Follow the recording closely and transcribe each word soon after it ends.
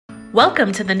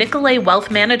Welcome to the Nicolet Wealth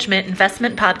Management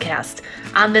Investment Podcast.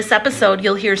 On this episode,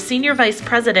 you'll hear Senior Vice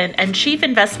President and Chief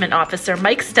Investment Officer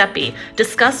Mike Steppe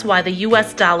discuss why the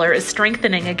U.S. dollar is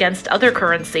strengthening against other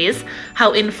currencies,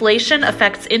 how inflation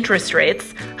affects interest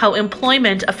rates, how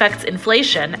employment affects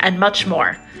inflation, and much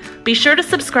more. Be sure to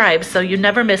subscribe so you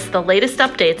never miss the latest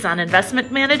updates on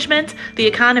investment management, the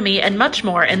economy, and much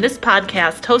more in this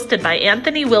podcast hosted by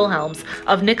Anthony Wilhelms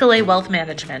of Nicolet Wealth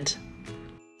Management.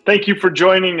 Thank you for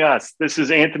joining us. This is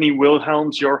Anthony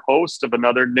Wilhelms, your host of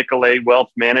another Nicolet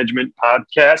Wealth Management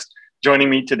podcast.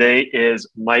 Joining me today is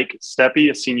Mike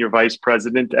Steppe, a Senior Vice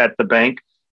President at the bank.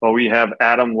 While we have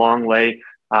Adam Longley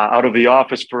out of the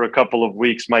office for a couple of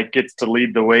weeks, Mike gets to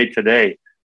lead the way today.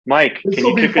 Mike, can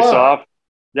you kick us off?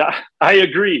 Yeah, I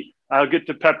agree. I'll get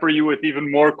to pepper you with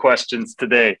even more questions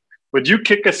today. Would you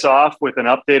kick us off with an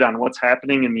update on what's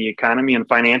happening in the economy and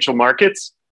financial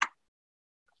markets?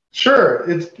 Sure.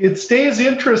 It stays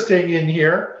interesting in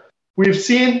here. We've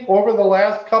seen over the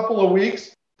last couple of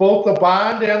weeks, both the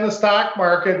bond and the stock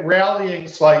market rallying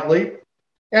slightly.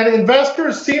 And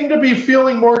investors seem to be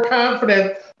feeling more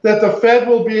confident that the Fed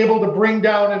will be able to bring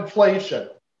down inflation.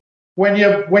 When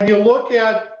you look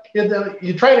at it,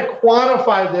 you try to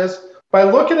quantify this by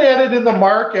looking at it in the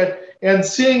market and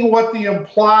seeing what the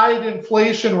implied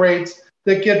inflation rates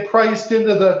that get priced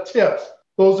into the TIPS.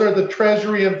 Those are the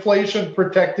Treasury inflation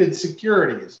protected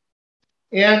securities.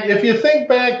 And if you think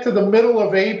back to the middle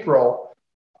of April,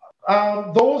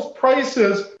 those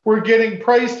prices were getting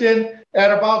priced in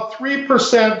at about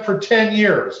 3% for 10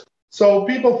 years. So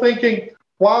people thinking,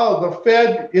 wow, the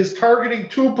Fed is targeting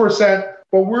 2%,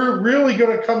 but we're really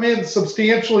going to come in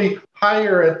substantially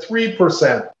higher at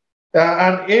 3%.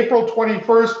 On April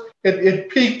 21st, it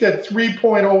peaked at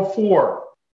 3.04.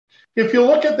 If you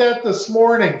look at that this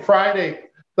morning, Friday,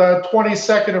 the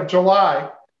 22nd of July,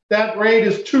 that rate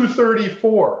is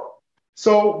 234.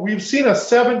 So we've seen a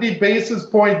 70 basis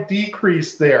point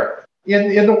decrease there.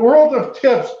 In the world of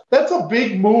TIPS, that's a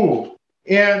big move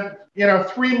in a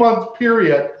 3-month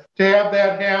period to have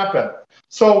that happen.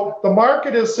 So the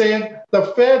market is saying the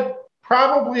Fed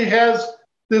probably has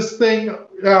this thing,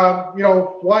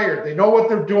 wired. They know what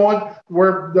they're doing,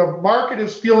 where the market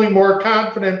is feeling more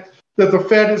confident that the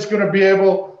Fed is going to be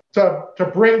able to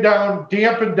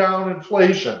dampen down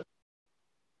inflation.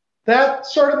 That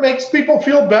sort of makes people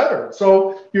feel better.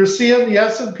 So you're seeing the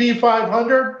S&P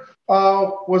 500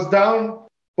 was down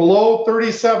below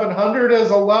 3,700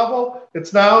 as a level.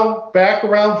 It's now back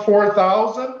around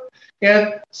 4,000.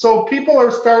 And so people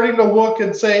are starting to look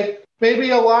and say, maybe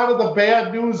a lot of the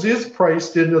bad news is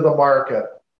priced into the market.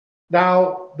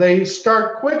 Now, they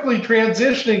start quickly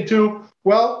transitioning to,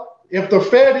 well, if the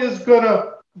Fed is going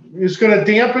to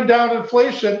dampen down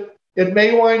inflation, it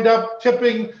may wind up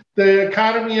tipping the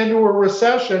economy into a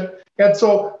recession. And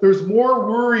so there's more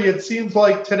worry, it seems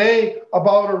like today,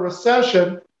 about a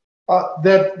recession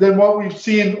than what we've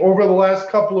seen over the last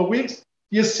couple of weeks.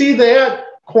 You see that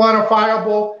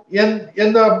quantifiable in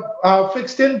the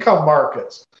fixed income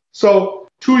markets. So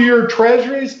 2-year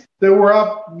treasuries that were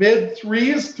up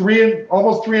mid-threes,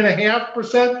 almost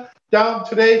 3.5%, down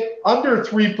today under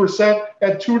 3%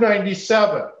 at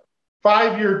 297.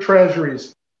 5-year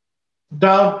treasuries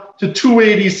down to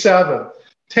 287.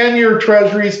 10-year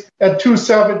treasuries at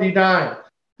 279.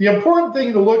 The important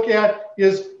thing to look at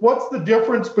is what's the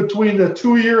difference between the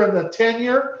 2-year and the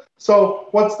 10-year. So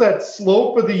what's that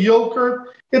slope of the yield curve?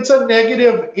 It's a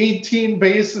negative 18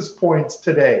 basis points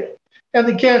today. And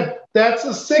again, that's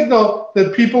a signal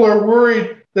that people are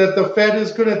worried that the Fed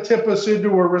is going to tip us into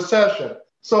a recession.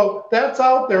 So that's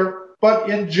out there, but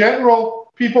in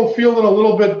general, people feeling a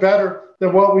little bit better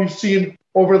than what we've seen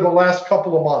over the last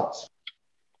couple of months.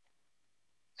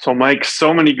 So, Mike,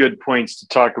 so many good points to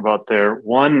talk about there.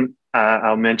 One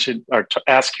I'll mention or to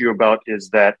ask you about is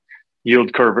that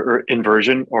yield curve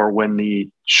inversion, or when the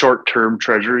short-term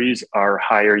treasuries are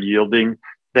higher yielding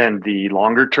than the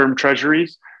longer-term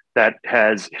treasuries. That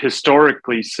has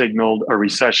historically signaled a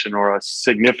recession or a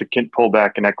significant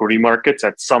pullback in equity markets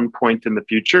at some point in the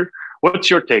future. What's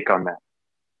your take on that?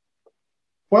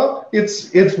 Well,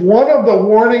 it's one of the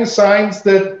warning signs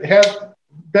that have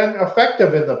been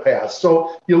effective in the past.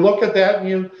 So you look at that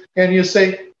and you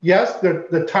say, yes,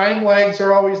 the time lags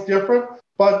are always different,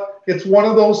 but it's one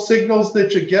of those signals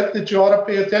that you get that you ought to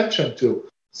pay attention to.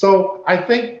 So I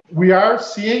think we are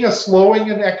seeing a slowing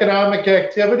in economic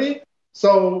activity.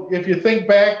 So if you think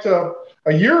back to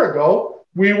a year ago,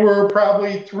 we were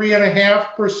probably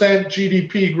 3.5%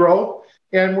 GDP growth,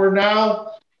 and we're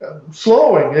now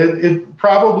slowing. It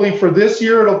probably for this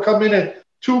year, it'll come in at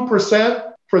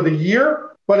 2% for the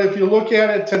year. But if you look at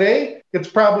it today, it's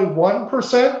probably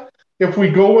 1%. if we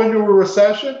go into a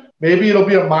recession, maybe it'll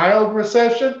be a mild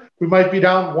recession. We might be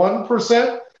down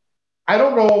 1%. I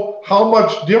don't know how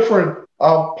much different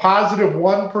positive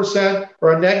 1%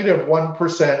 or a negative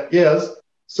 1% is.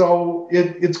 So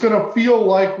it's going to feel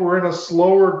like we're in a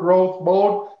slower growth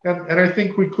mode, and I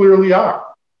think we clearly are.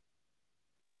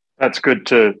 That's good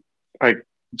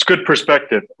it's good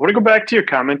perspective. I want to go back to your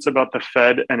comments about the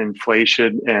Fed and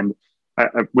inflation, and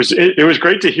it was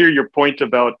great to hear your point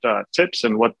about tips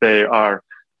and what they are.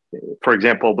 For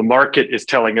example, the market is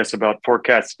telling us about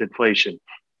forecasted inflation.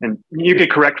 And you can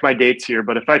correct my dates here,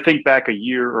 but if I think back a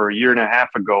year or a year and a half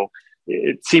ago,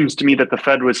 it seems to me that the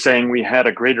Fed was saying we had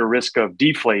a greater risk of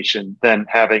deflation than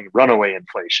having runaway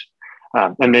inflation.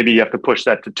 And maybe you have to push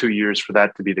that to 2 years for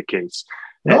that to be the case.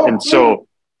 So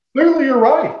clearly you're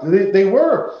right. They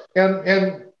were.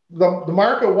 And the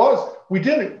market was.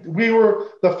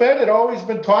 The Fed had always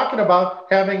been talking about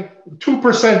having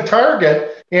 2%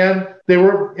 target, and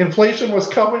inflation was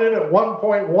coming in at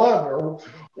 1.1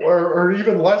 or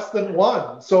even less than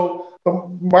 1. So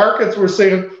the markets were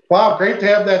saying, wow, great to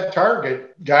have that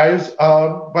target, guys.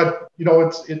 But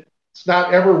it's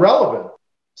not ever relevant.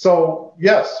 So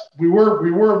yes, we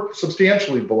were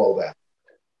substantially below that.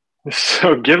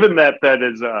 So given that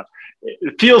is,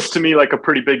 it feels to me like a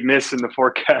pretty big miss in the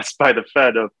forecast by the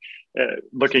Fed of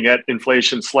looking at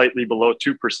inflation slightly below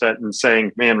 2% and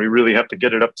saying, man, we really have to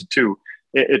get it up to 2.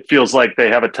 It feels like they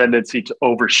have a tendency to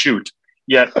overshoot.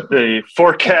 Yet the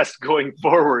forecast going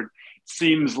forward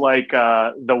seems like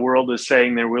the world is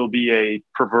saying there will be a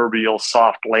proverbial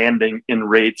soft landing in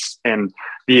rates and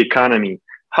the economy.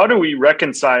 How do we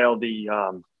reconcile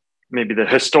maybe the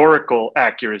historical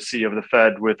accuracy of the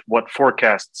Fed with what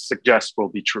forecasts suggest will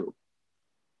be true?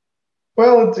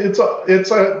 Well,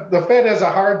 the Fed has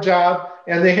a hard job,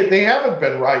 and they haven't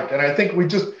been right. And I think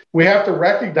we have to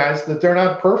recognize that they're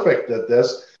not perfect at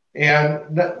this.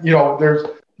 And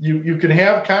you can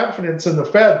have confidence in the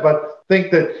Fed, but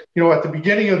think that at the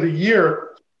beginning of the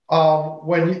year,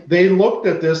 when they looked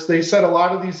at this, they said a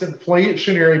lot of these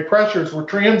inflationary pressures were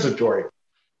transitory.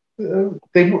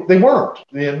 They weren't,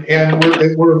 and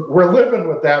we're living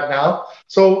with that now.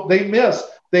 So they missed.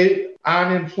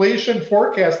 On inflation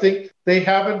forecasting, they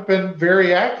haven't been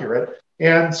very accurate,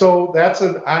 and so that's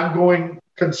an ongoing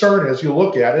concern as you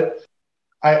look at it.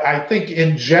 I think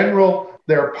in general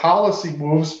their policy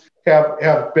moves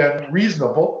have been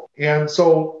reasonable, and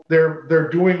so they're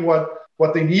doing what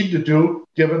they need to do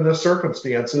given the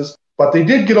circumstances. But they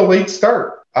did get a late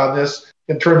start on this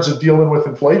in terms of dealing with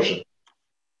inflation.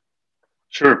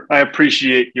 Sure. I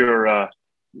appreciate your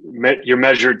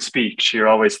measured speech. You're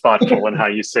always thoughtful in how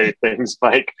you say things,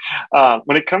 Mike.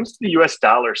 When it comes to the U.S.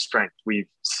 dollar strength, we've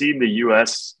seen the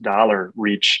U.S. dollar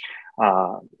reach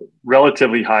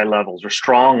relatively high levels or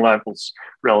strong levels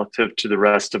relative to the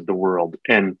rest of the world.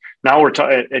 And now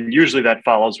and usually that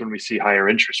follows when we see higher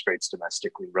interest rates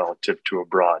domestically relative to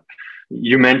abroad.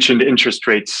 You mentioned interest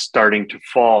rates starting to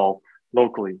fall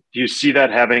locally. Do you see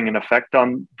that having an effect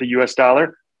on the U.S.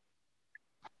 dollar?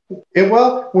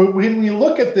 Well, when you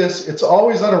look at this, it's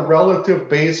always on a relative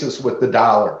basis with the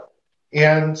dollar.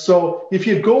 And so if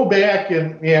you go back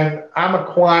and I'm a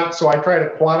quant, so I try to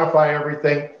quantify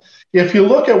everything. If you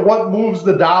look at what moves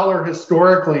the dollar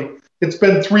historically, it's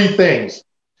been 3 things: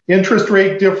 interest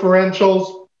rate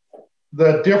differentials,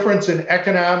 the difference in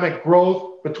economic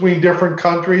growth between different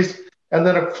countries, and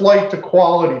then a flight to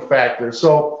quality factor.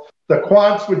 So the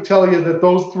quants would tell you that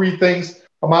those 3 things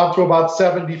amount to about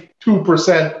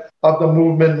 72% of the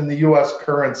movement in the U.S.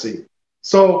 currency.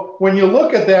 So when you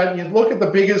look at that, and you look at the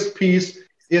biggest piece,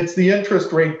 it's the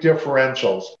interest rate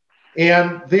differentials.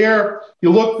 And there,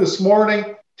 you look this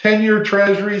morning, 10-year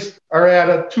treasuries are at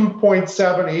a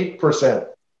 2.78%.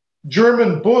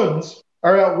 German bunds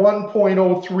are at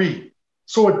 1.03.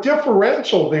 So a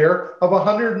differential there of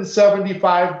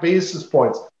 175 basis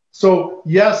points. So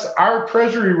yes, our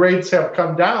treasury rates have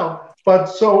come down, but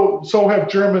so have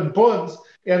German bunds.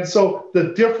 And so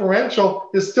the differential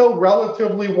is still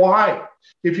relatively wide.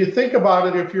 If you think about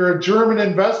it, if you're a German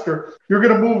investor, you're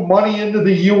going to move money into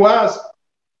the U.S.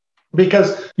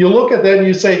 because you look at that and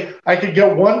you say, I could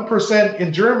get 1%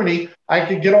 in Germany, I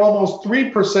could get almost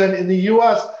 3% in the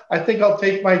U.S. I think I'll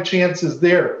take my chances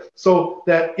there. So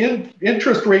that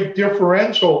interest rate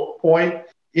differential point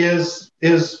is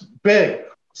big.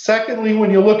 Secondly, when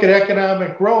you look at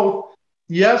economic growth,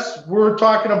 yes, we're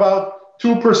talking about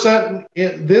 2%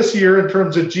 this year in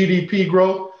terms of GDP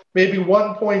growth, maybe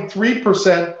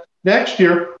 1.3% next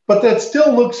year, but that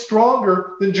still looks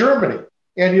stronger than Germany.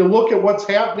 And you look at what's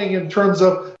happening in terms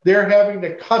of they're having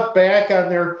to cut back on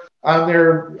their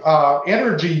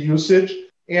energy usage,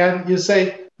 and you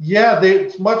say Yeah,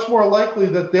 it's much more likely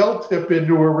that they'll tip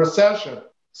into a recession.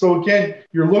 So again,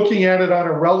 you're looking at it on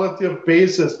a relative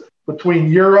basis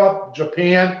between Europe,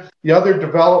 Japan, the other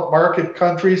developed market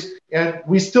countries, and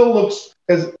we still look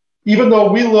as, even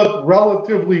though we look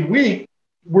relatively weak,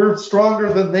 we're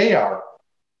stronger than they are.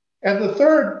 And the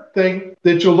third thing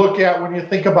that you look at when you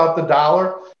think about the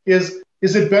dollar is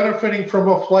it benefiting from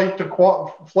a flight to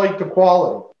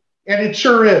quality? And it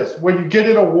sure is. When you get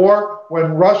in a war,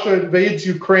 when Russia invades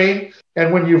Ukraine,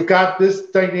 and when you've got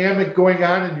this dynamic going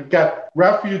on, and you've got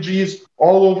refugees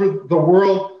all over the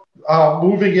world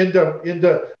moving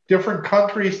into different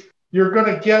countries, you're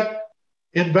going to get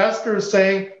investors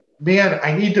saying, man,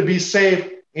 I need to be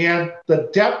safe. And the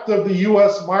depth of the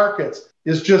U.S. markets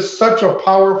is just such a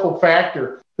powerful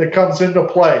factor that comes into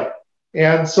play.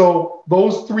 And so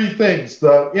those three things,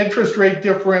 the interest rate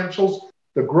differentials,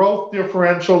 the growth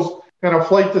differentials, and a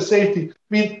flight to safety,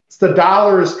 means the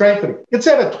dollar is strengthening. It's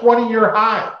at a 20-year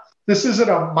high. This isn't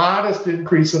a modest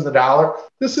increase in the dollar.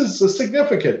 This is a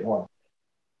significant one.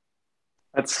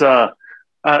 That's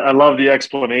I love the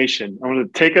explanation. I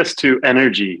want to take us to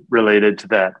energy related to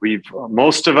that.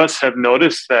 Most of us have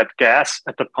noticed that gas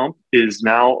at the pump is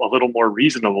now a little more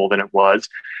reasonable than it was.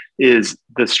 Is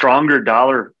the stronger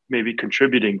dollar maybe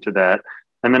contributing to that?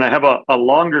 And then I have a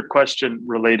longer question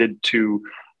related to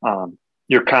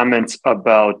your comments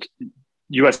about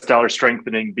U.S. dollar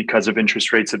strengthening because of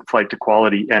interest rates and flight to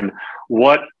quality, and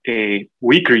what a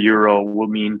weaker euro will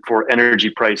mean for energy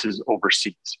prices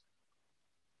overseas.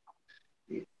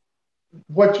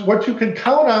 What you can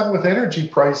count on with energy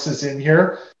prices in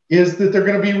here is that they're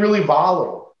going to be really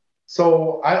volatile.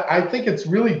 So I think it's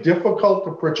really difficult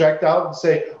to project out and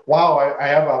say, wow, I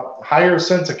have a higher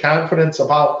sense of confidence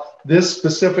about this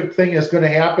specific thing is going to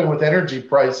happen with energy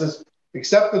prices,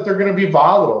 except that they're going to be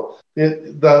volatile.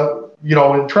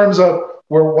 In terms of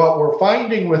what we're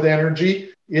finding with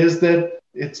energy is that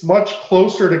it's much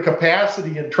closer to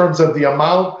capacity in terms of the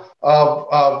amount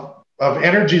of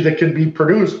energy that can be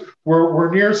produced.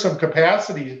 We're near some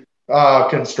capacity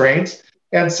constraints.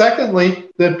 And secondly,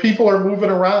 that people are moving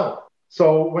around.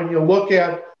 So when you look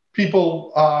at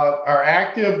people are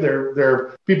active,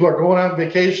 people are going on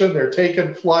vacation, they're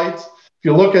taking flights. If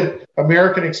you look at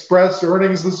American Express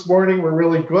earnings this morning, were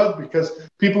really good because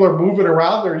people are moving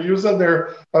around. They're using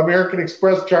their American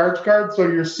Express charge card. So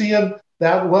you're seeing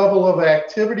that level of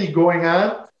activity going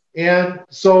on. And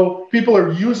so people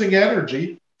are using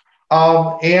energy,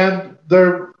 and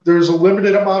there's a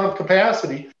limited amount of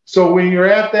capacity. So when you're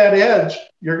at that edge,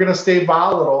 you're going to stay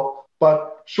volatile,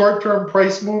 but short-term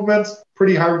price movements,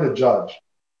 pretty hard to judge.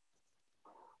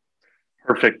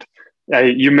 Perfect.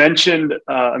 You mentioned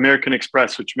American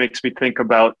Express, which makes me think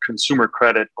about consumer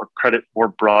credit or credit more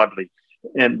broadly.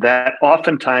 And that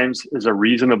oftentimes is a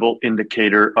reasonable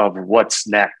indicator of what's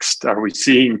next. Are we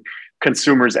seeing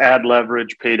consumers add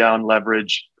leverage, pay down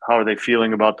leverage? How are they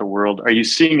feeling about the world? Are you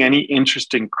seeing any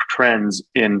interesting trends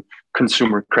in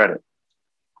consumer credit?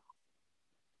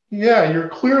 Yeah, you're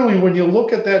clearly, when you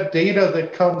look at that data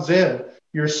that comes in,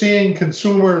 you're seeing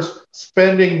consumers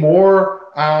spending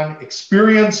more on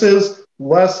experiences,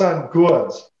 less on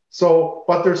goods. So,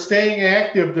 but they're staying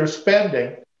active, they're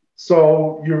spending.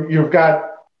 So you've got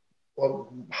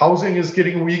housing is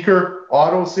getting weaker,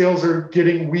 auto sales are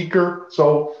getting weaker,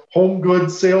 so home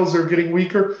goods sales are getting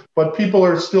weaker, but people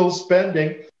are still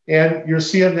spending, and you're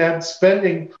seeing that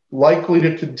spending likely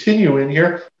to continue in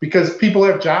here because people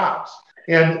have jobs.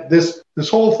 And this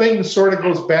whole thing sort of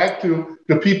goes back to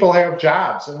do people have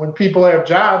jobs? And when people have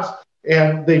jobs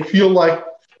and they feel like,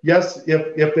 yes,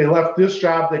 if they left this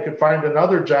job, they could find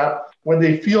another job, when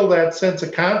they feel that sense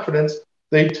of confidence,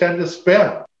 they tend to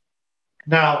spend.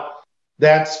 Now,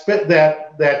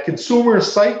 that consumer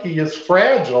psyche is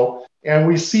fragile, and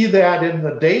we see that in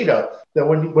the data, that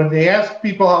when they ask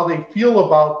people how they feel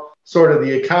about sort of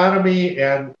the economy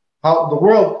and how the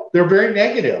world, they're very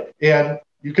negative. And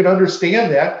you can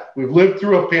understand that. We've lived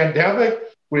through a pandemic.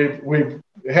 We've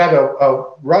had a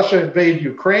Russia invade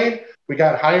Ukraine. We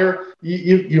got higher.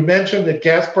 You mentioned that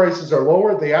gas prices are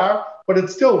lower. They are, but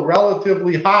it's still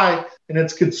relatively high, and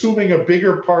it's consuming a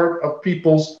bigger part of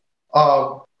people's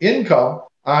income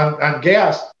on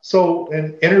gas, so,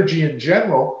 and energy in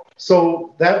general.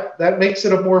 So that makes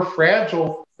it a more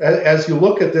fragile, as you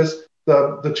look at this,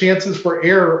 the chances for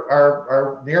error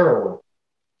are narrower.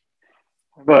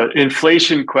 But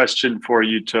inflation question for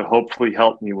you to hopefully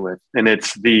help me with. And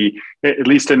it's at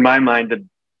least in my mind,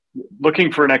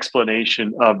 looking for an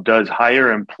explanation of, does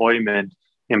higher employment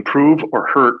improve or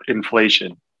hurt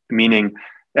inflation? Meaning,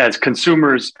 as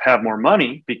consumers have more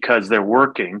money because they're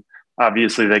working,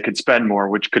 obviously they could spend more,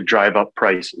 which could drive up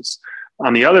prices.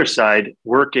 On the other side,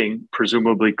 working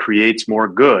presumably creates more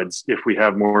goods if we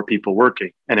have more people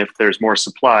working. And if there's more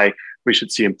supply, we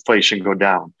should see inflation go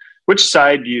down. Which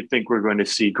side do you think we're going to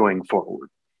see going forward?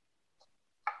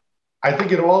 I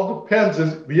think it all depends.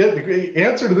 The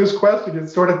answer to this question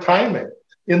is sort of timing.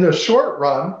 In the short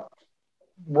run,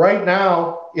 right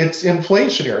now, it's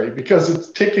inflationary because it's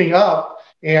ticking up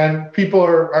and people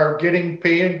are getting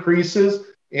pay increases.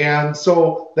 And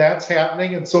so that's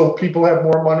happening. And so people have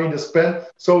more money to spend.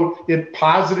 So it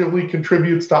positively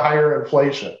contributes to higher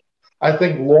inflation. I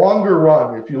think longer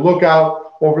run, if you look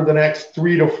out over the next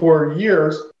 3 to 4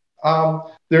 years,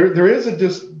 there is a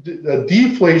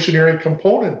deflationary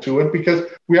component to it because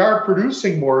we are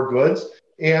producing more goods.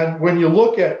 And when you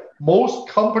look at most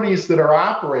companies that are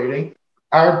operating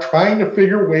are trying to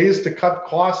figure ways to cut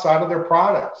costs out of their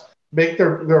products, make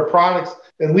their products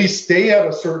at least stay at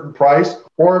a certain price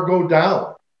or go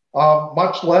down,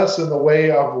 much less in the way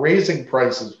of raising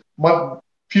prices.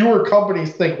 Fewer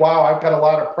companies think, wow, I've got a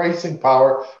lot of pricing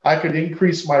power. I could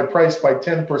increase my price by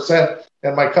 10%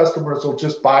 and my customers will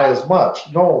just buy as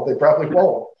much. No, they probably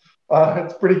won't.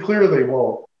 It's pretty clear they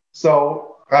won't.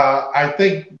 So I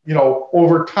think,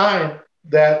 over time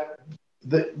that,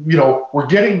 we're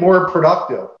getting more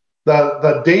productive.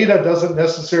 The data doesn't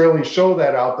necessarily show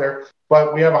that out there,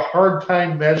 but we have a hard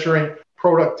time measuring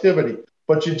productivity.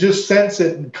 But you just sense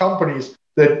it in companies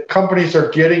that companies are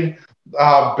getting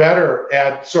better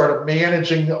at sort of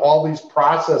managing all these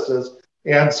processes.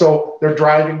 And so they're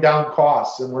driving down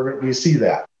costs, and we see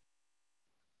that.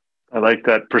 I like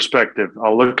that perspective.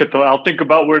 I'll think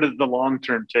about where does the long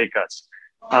term take us.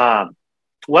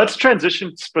 Let's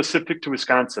transition specific to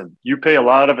Wisconsin. You pay a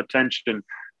lot of attention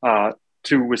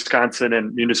to Wisconsin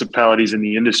and municipalities in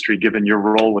the industry, given your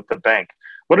role with the bank.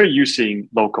 What are you seeing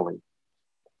locally?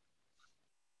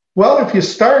 Well, if you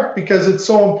start, because it's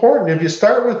so important, if you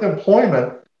start with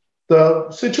employment, the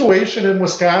situation in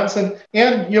Wisconsin,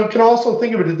 and you can also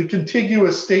think of it as the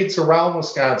contiguous states around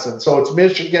Wisconsin. So it's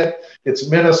Michigan, it's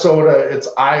Minnesota, it's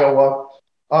Iowa.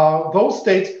 Those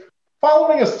states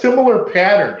following a similar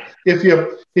pattern. If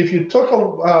you took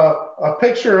a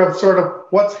picture of sort of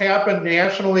what's happened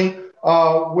nationally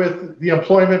with the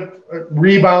employment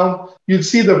rebound, you'd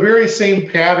see the very same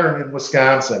pattern in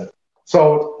Wisconsin.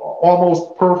 So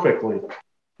almost perfectly.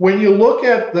 When you look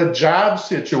at the job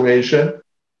situation,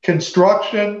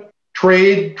 construction,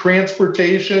 trade,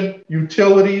 transportation,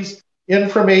 utilities,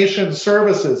 information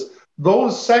services,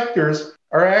 those sectors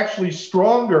are actually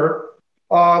stronger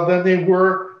than they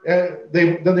were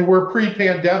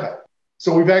pre-pandemic.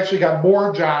 So we've actually got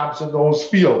more jobs in those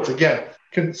fields. Again,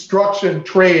 construction,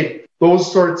 trade, those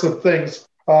sorts of things,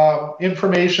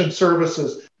 information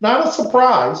services. Not a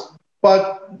surprise,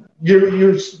 but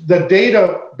the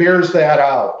data bears that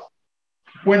out.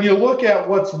 When you look at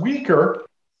what's weaker,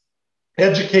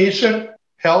 education,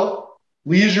 health,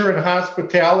 leisure and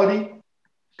hospitality,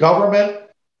 government,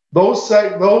 those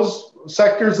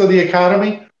sectors of the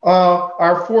economy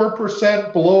are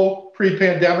 4% below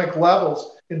pre-pandemic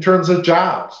levels in terms of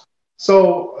jobs.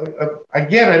 So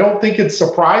again, I don't think it's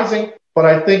surprising, but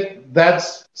I think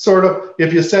that's sort of,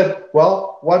 if you said,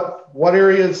 well, what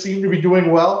areas seem to be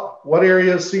doing well? What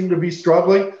areas seem to be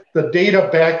struggling? The data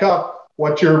back up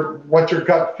what your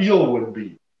gut feel would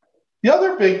be. The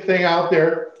other big thing out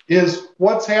there is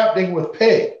what's happening with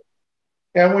pay.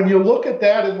 And when you look at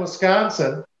that in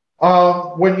Wisconsin,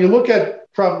 when you look at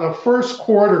from the first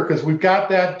quarter, because we've got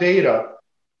that data,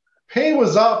 pay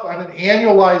was up on an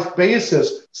annualized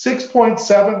basis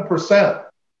 6.7%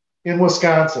 in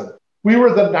Wisconsin. We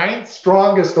were the 9th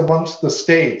strongest amongst the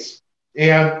states.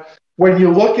 And when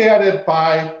you look at it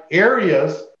by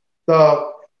areas,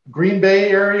 the Green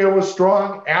Bay area was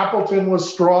strong, Appleton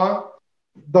was strong.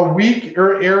 The weak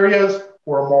areas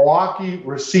were Milwaukee,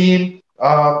 Racine.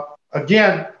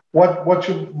 Again, what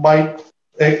you might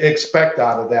expect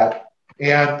out of that.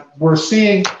 And we're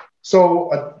seeing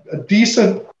a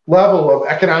decent level of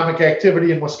economic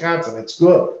activity in Wisconsin. It's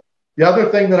good. The other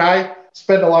thing that I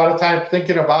spend a lot of time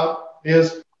thinking about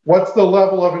is what's the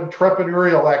level of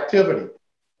entrepreneurial activity.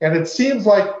 And it seems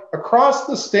like across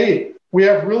the state, we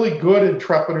have really good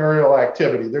entrepreneurial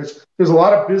activity. There's a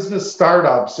lot of business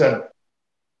startups, and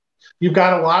you've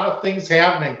got a lot of things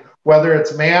happening, whether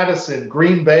it's Madison,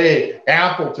 Green Bay,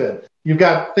 Appleton. You've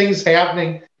got things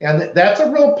happening, and that's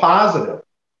a real positive.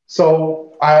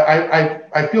 So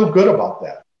I feel good about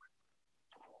that.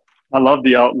 I love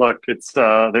the outlook. It's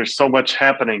there's so much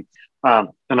happening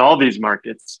in all these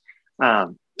markets.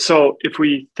 So if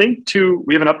we think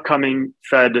we have an upcoming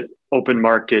Fed open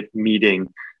market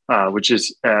meeting which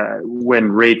is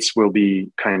when rates will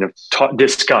be kind of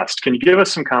discussed. Can you give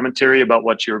us some commentary about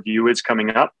what your view is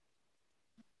coming up?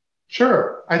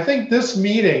 Sure. I think this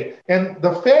meeting, and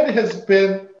the Fed has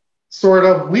been sort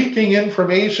of leaking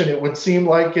information, it would seem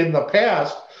like, in the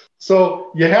past.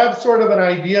 So you have sort of an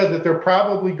idea that they're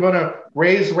probably going to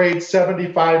raise rates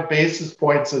 75 basis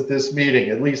points at this meeting.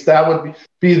 At least that would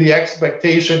be the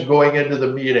expectation going into the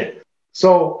meeting.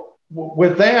 So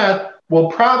with that,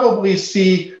 we'll probably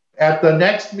see at the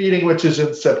next meeting, which is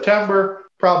in September,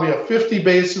 probably a 50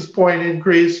 basis point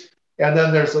increase. And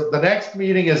then the next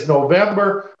meeting is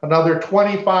November, another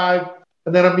 25,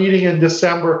 and then a meeting in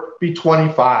December, be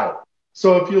 25.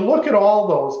 So if you look at all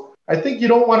those, I think you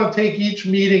don't want to take each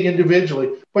meeting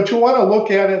individually, but you want to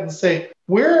look at it and say,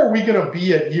 where are we going to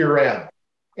be at year end?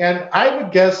 And I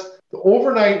would guess the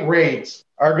overnight rates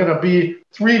are going to be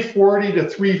 340 to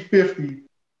 350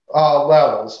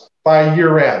 levels by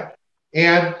year end.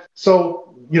 And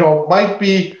so, might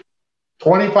be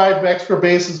 25 extra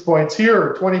basis points here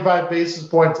or 25 basis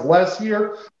points less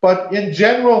here. But in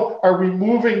general, are we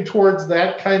moving towards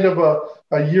that kind of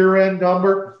a year-end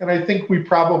number? And I think we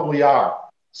probably are.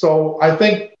 So I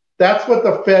think that's what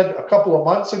the Fed a couple of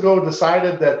months ago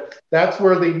decided that's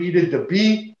where they needed to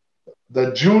be.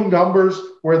 The June numbers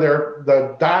were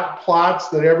the dot plots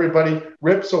that everybody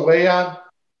rips away on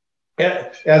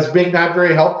as being not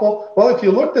very helpful. Well, if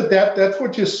you looked at that, that's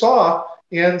what you saw.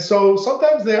 And so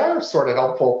sometimes they are sort of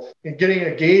helpful in getting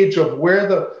a gauge of where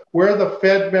the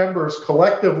Fed members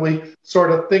collectively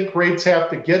sort of think rates have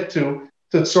to get to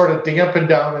sort of dampen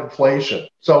down inflation.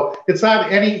 So it's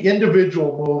not any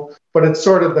individual move, but it's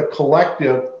sort of the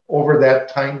collective over that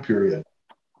time period.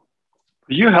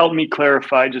 Will you help me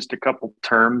clarify just a couple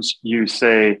terms? You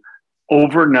say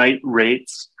overnight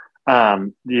rates,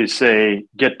 you say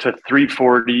get to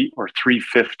 340 or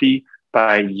 350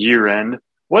 by year end.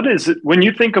 What is it when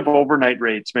you think of overnight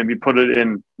rates? Maybe put it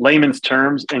in layman's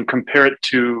terms and compare it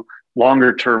to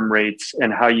longer term rates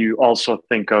and how you also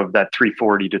think of that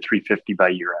 340 to 350 by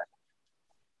year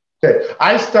end. Okay,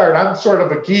 I'm sort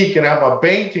of a geek and I'm a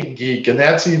banking geek, and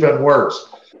that's even worse.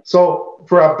 So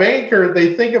for a banker,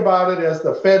 they think about it as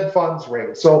the Fed funds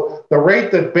rate. So the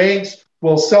rate that banks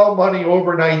will sell money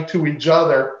overnight to each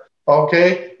other.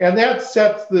 Okay, and that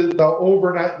sets the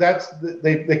overnight.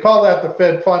 They call that the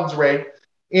Fed funds rate.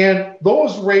 And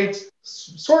those rates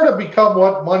sort of become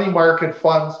what money market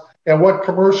funds and what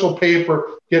commercial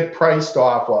paper get priced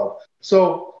off of.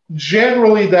 So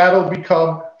generally that'll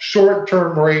become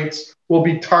short-term rates will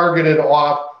be targeted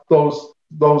off those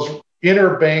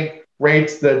interbank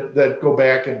rates that go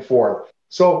back and forth.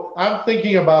 So I'm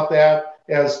thinking about that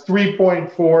as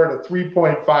 3.4 to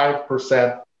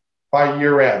 3.5% by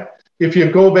year end. If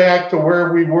you go back to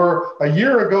where we were a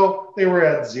year ago, they were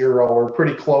at zero or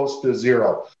pretty close to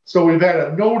zero. So we've had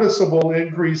a noticeable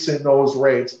increase in those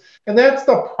rates. And that's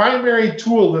the primary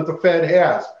tool that the Fed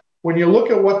has. When you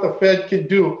look at what the Fed can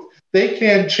do, they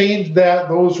can change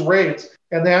those rates.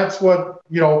 And that's what,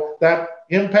 that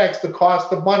impacts the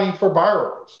cost of money for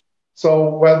borrowers. So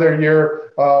whether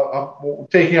you're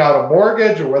taking out a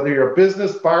mortgage or whether you're a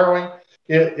business borrowing,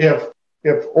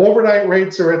 if overnight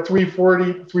rates are at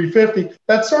 340, 350,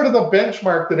 that's sort of the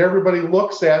benchmark that everybody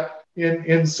looks at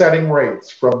in setting rates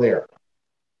from there.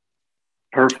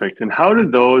 Perfect. And how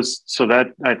did those, so that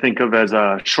I think of as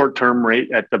a short-term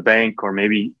rate at the bank or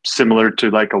maybe similar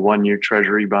to like a one-year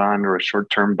treasury bond or a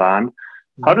short-term bond,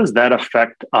 how does that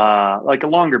affect like a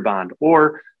longer bond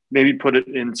or maybe put it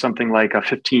in something like a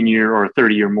 15-year or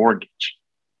 30-year mortgage?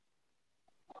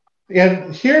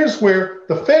 And here's where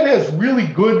the Fed has really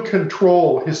good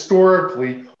control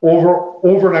historically over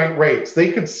overnight rates.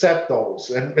 They could set those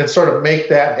and sort of make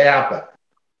that happen.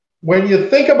 When you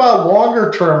think about longer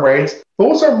term rates,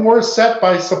 those are more set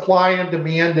by supply and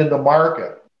demand in the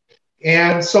market.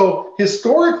 And so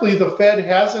historically, the Fed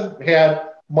hasn't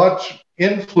had much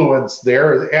influence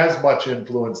there, as much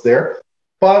influence there.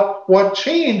 But what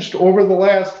changed over the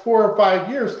last 4 or 5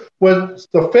 years when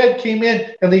the Fed came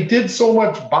in and they did so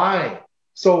much buying.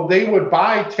 So they would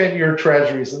buy 10-year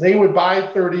treasuries and they would buy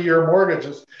 30-year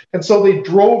mortgages. And so they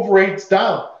drove rates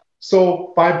down.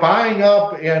 So by buying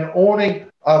up and owning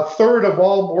a third of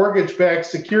all mortgage-backed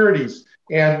securities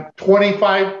and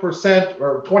 25%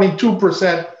 or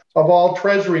 22% of all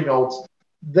treasury notes,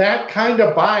 that kind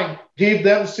of buying gave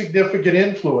them significant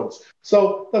influence.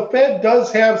 So the Fed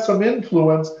does have some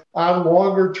influence on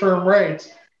longer term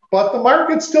rates, but the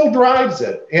market still drives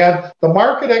it. And the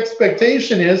market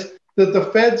expectation is that the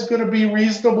Fed's going to be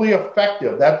reasonably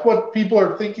effective. That's what people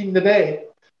are thinking today.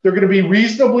 They're going to be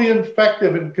reasonably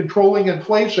effective in controlling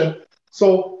inflation.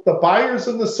 So the buyers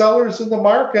and the sellers in the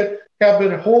market have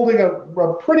been holding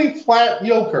a pretty flat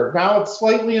yield curve. Now it's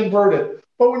slightly inverted.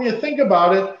 But when you think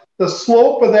about it, the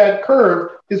slope of that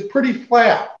curve is pretty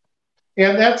flat.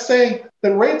 And that's saying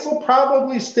that rates will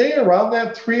probably stay around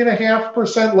that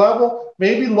 3.5% level,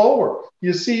 maybe lower.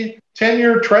 You see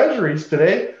 10-year treasuries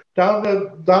today down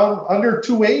under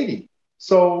 280.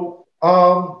 So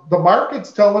the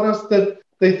market's telling us that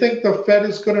they think the Fed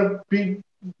is going to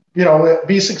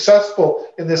be successful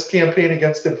in this campaign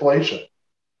against inflation.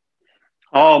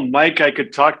 Oh, Mike, I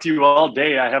could talk to you all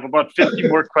day. I have about 50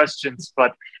 more questions,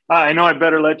 but I know I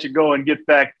better let you go and get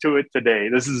back to it today.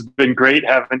 This has been great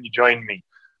having you join me.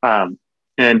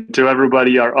 And to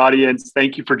everybody, our audience,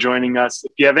 thank you for joining us.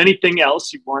 If you have anything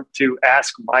else you want to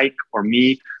ask Mike or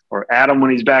me or Adam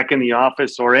when he's back in the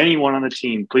office or anyone on the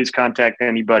team, please contact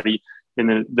anybody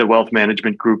in the wealth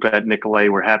management group at Nicolet.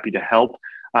 We're happy to help.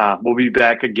 We'll be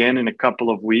back again in a couple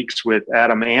of weeks with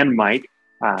Adam and Mike.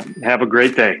 Have a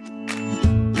great day.